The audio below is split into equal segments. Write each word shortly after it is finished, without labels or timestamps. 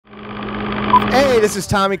Hey, this is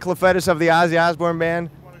Tommy Clufetos of the Ozzy Osbourne Band.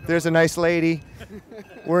 There's a nice lady.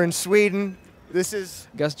 We're in Sweden. This is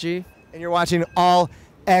Gus G. And you're watching All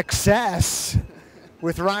Excess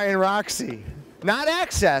with Ryan Roxie. Not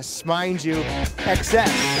excess, mind you,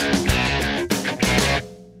 excess.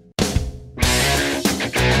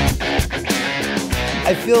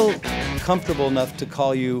 I feel comfortable enough to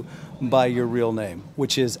call you by your real name,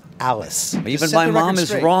 which is Alice. Even my mom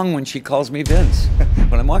is wrong when she calls me Vince.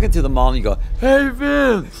 When I'm walking through the mall and you go, "Hey,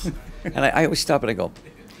 Vince," and I always stop and I go,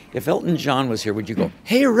 "If Elton John was here, would you go,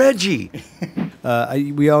 'Hey, Reggie'?"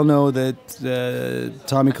 We all know that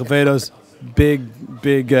Tommy Clufetos, big.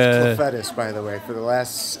 Clufetos, by the way, for the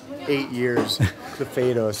last 8 years.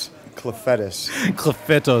 Clufetos. Clufetos.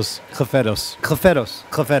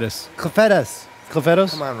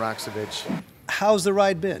 Come on, Roxovich. How's the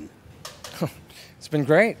ride been? It's been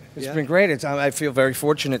great. It's been great. I feel very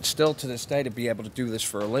fortunate still to this day to be able to do this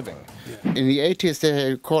for a living. In the 80s,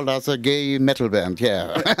 they called us a gay metal band,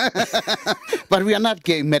 yeah. But we are not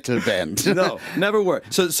gay metal band. No, never were.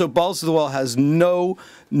 So Balls to the Wall has no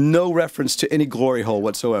reference to any glory hole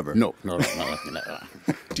whatsoever. No.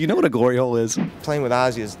 Do you know what a glory hole is? Playing with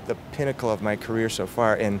Ozzy is the pinnacle of my career so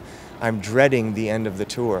far, and I'm dreading the end of the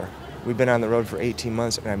tour. We've been on the road for 18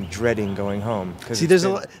 months, and I'm dreading going home. See, there's a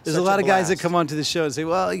lot of guys that come onto the show and say,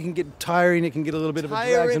 well, it can get tiring, it can get a little bit of a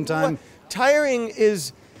drag sometimes. Tiring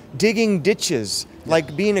is digging ditches,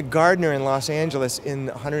 like being a gardener in Los Angeles in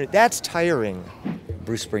 100. That's tiring.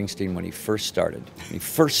 Bruce Springsteen, when he first started,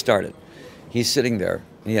 he's sitting there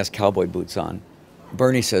and he has cowboy boots on.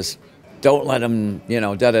 Bernie says, "Don't let him,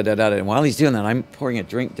 da-da-da-da-da." And while he's doing that, I'm pouring a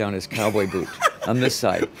drink down his cowboy boot on this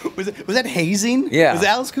side. Was that hazing? Yeah. Was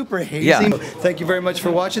Alice Cooper hazing? Yeah. Thank you very much for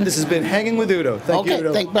watching. This has been Hanging with Udo. Thank you,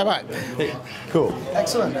 Udo. Bye-bye. Cool.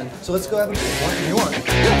 Excellent, man. So let's go have a drink. You want?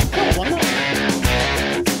 Yeah, why not?